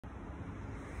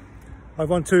I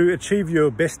want to achieve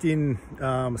your best in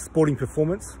sporting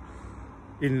performance,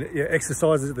 in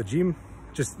exercises at the gym,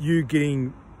 just you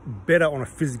getting better on a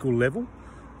physical level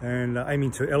and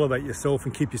aiming to elevate yourself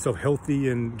and keep yourself healthy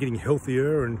and getting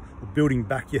healthier and building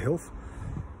back your health.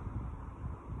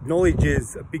 Knowledge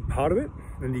is a big part of it,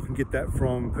 and you can get that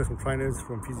from personal trainers,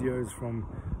 from physios, from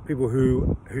people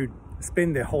who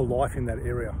spend their whole life in that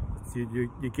area. So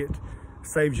you get,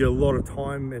 saves you a lot of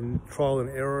time and trial and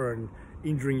error and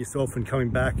injuring yourself and coming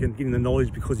back and getting the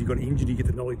knowledge because you got injured. You get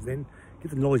the knowledge then. Get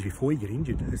the knowledge before you get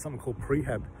injured. There's something called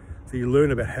prehab. So you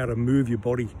learn about how to move your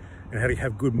body and how to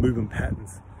have good movement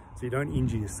patterns so you don't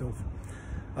injure yourself.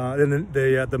 Then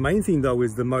the main thing though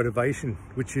is the motivation,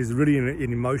 which is really an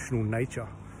emotional nature.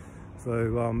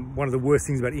 So one of the worst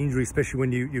things about injury, especially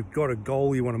when you've got a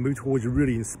goal you want to move towards, you're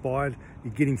really inspired,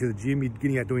 you're getting to the gym, you're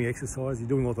getting out doing exercise, you're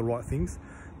doing all the right things,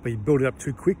 but you build it up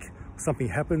too quick, something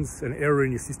happens, an error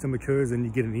in your system occurs and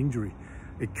you get an injury.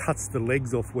 It cuts the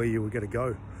legs off where you were going to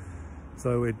go.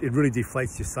 So it really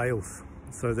deflates your sails.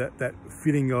 So that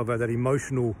feeling of that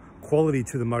emotional quality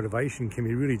to the motivation can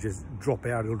be really just drop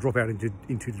out. It'll drop out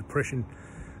into depression.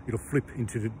 It'll flip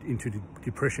into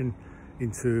depression,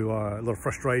 into a lot of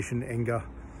frustration, anger,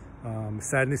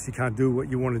 sadness. You can't do what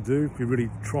you want to do. You're really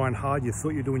trying hard. You thought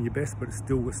you're doing your best, but it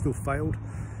still failed.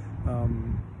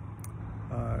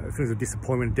 Feelings of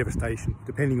disappointment and devastation,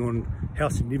 depending on how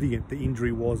significant the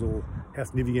injury was or how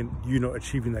significant you not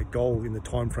achieving that goal in the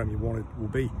time frame you wanted will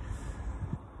be.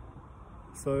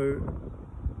 So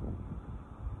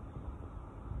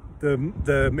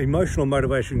the emotional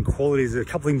motivation qualities, are a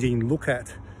couple of things you can look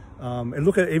at, and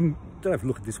look at, even don't have to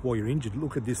look at this while you're injured,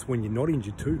 look at this when you're not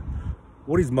injured too.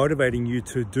 What is motivating you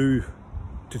to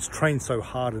train so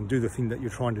hard and do the thing that you're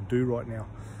trying to do right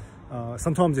now?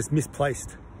 Sometimes it's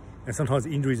misplaced, and sometimes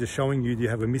injuries are showing you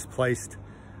have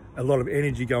a lot of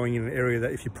energy going in an area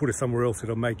that if you put it somewhere else,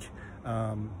 it'll make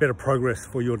better progress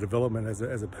for your development as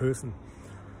a person.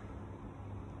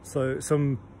 So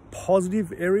some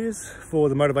positive areas for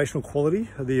the motivational quality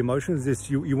of the emotions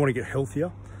is you want to get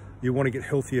healthier. You want to get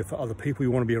healthier for other people. You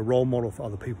want to be a role model for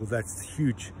other people. That's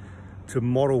huge. To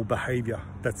model behavior,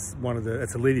 that's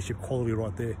a leadership quality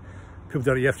right there. People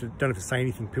don't have to say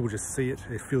anything. People just see it.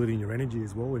 They feel it in your energy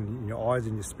as well, in your eyes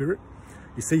and your spirit.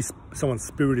 You see someone's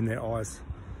spirit in their eyes.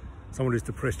 Someone who's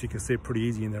depressed, you can see it pretty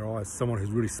easy in their eyes. Someone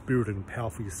who's really spirited and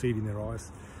powerful, you see it in their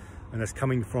eyes. And that's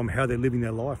coming from how they're living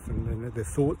their life and their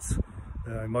thoughts,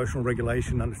 emotional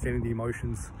regulation, understanding the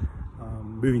emotions,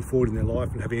 moving forward in their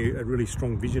life and having a really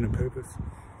strong vision and purpose.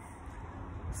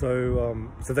 So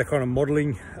that kind of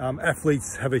modeling,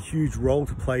 athletes have a huge role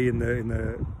to play in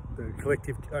the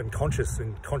collective unconscious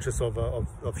and conscious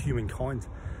of humankind.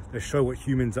 They show what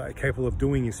humans are capable of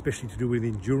doing, especially to do with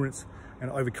endurance and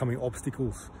overcoming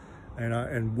obstacles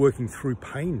and working through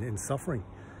pain and suffering.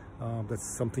 That's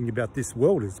something about this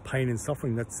world, is pain and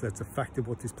suffering. That's a fact of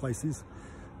what this place is.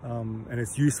 And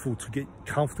it's useful to get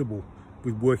comfortable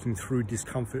with working through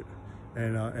discomfort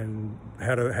and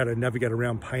how to navigate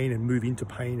around pain and move into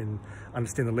pain and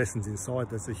understand the lessons inside.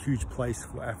 That's a huge place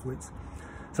for athletes.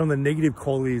 Some of the negative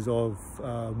qualities of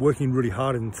working really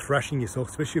hard and thrashing yourself,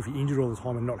 especially if you're injured all the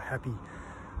time and not happy,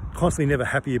 constantly never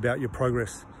happy about your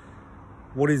progress.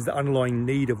 What is the underlying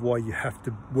need of why you have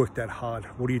to work that hard?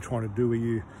 What are you trying to do? Are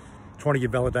you trying to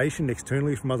get validation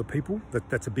externally from other people?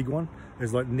 That's a big one.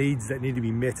 There's like needs that need to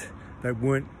be met that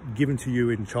weren't given to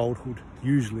you in childhood,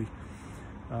 usually.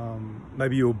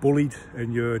 Maybe you were bullied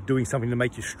and you're doing something to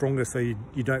make you stronger so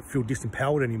you don't feel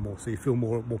disempowered anymore, so you feel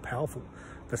more powerful.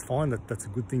 That's fine, that's a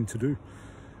good thing to do.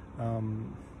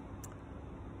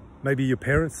 Maybe your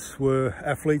parents were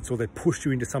athletes or they pushed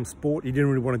you into some sport you didn't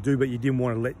really want to do, but you didn't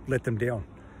want to let them down.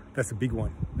 That's a big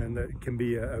one, and that can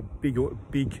be a big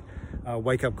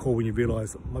wake-up call when you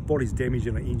realise my body's damaged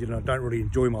and I'm injured and I don't really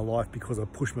enjoy my life because I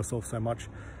pushed myself so much.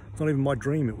 It's not even my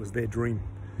dream, it was their dream.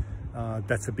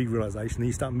 That's a big realisation. Then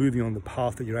you start moving on the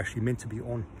path that you're actually meant to be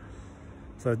on.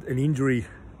 So an injury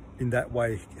in that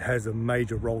way has a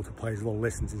major role to play. There's a lot of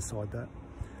lessons inside that.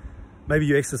 Maybe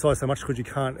you exercise so much because you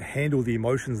can't handle the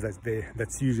emotions that's there.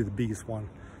 That's usually the biggest one.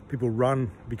 People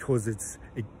run because it's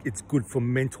good for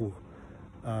mental,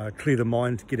 clear the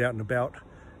mind, get out and about.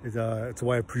 It's a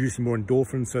way of producing more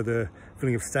endorphins, so the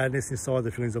feeling of sadness inside,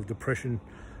 the feelings of depression,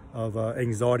 of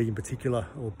anxiety in particular,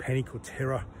 or panic or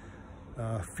terror,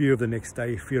 fear of the next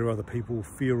day, fear of other people,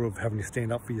 fear of having to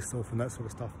stand up for yourself and that sort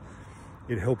of stuff.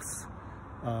 It helps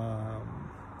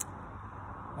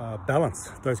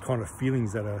balance those kind of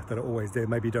feelings that are always there.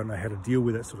 Maybe you don't know how to deal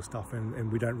with that sort of stuff,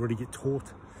 and we don't really get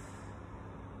taught.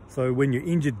 So when you're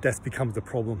injured, that becomes the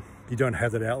problem. You don't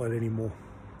have that outlet anymore.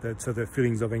 So the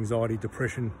feelings of anxiety,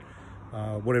 depression,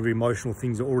 whatever emotional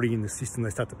things are already in the system, they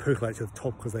start to percolate to the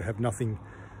top because they have nothing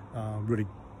really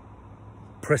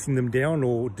pressing them down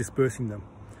or dispersing them.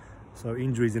 So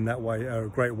injuries in that way are a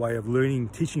great way of learning,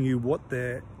 teaching you what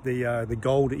the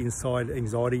gold inside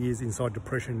anxiety is, inside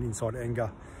depression, inside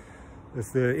anger.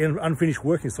 It's the unfinished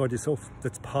work inside yourself.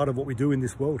 That's part of what we do in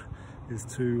this world, is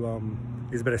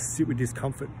better sit with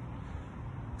discomfort,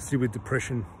 sit with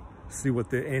depression, see what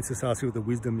the answers are, see what the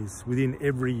wisdom is. Within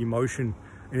every emotion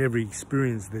and every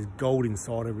experience, there's gold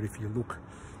inside of it if you look.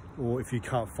 Or if you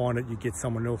can't find it, you get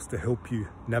someone else to help you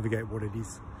navigate what it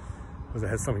is, because it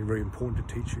has something very important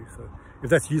to teach you. So if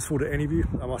that's useful to any of you,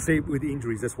 I see it with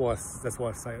injuries, that's why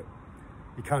I say it.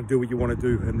 You can't do what you want to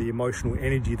do, and the emotional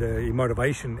energy, the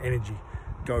motivation energy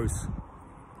goes.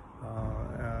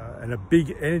 And a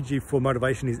big energy for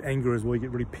motivation is anger as well. You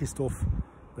get really pissed off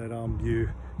that you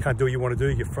can't do what you want to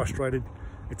do, you're frustrated.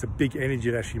 It's a big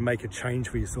energy to actually make a change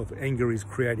for yourself. Anger is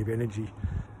creative energy.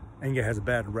 Anger has a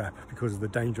bad rap because of the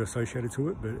danger associated to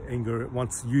it, but anger,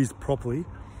 once used properly,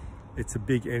 it's a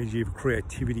big energy of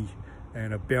creativity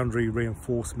and a boundary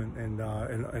reinforcement and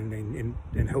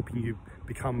helping you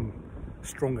become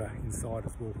stronger inside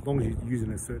as well, as long as you use it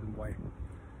in a certain way.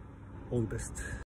 All the best.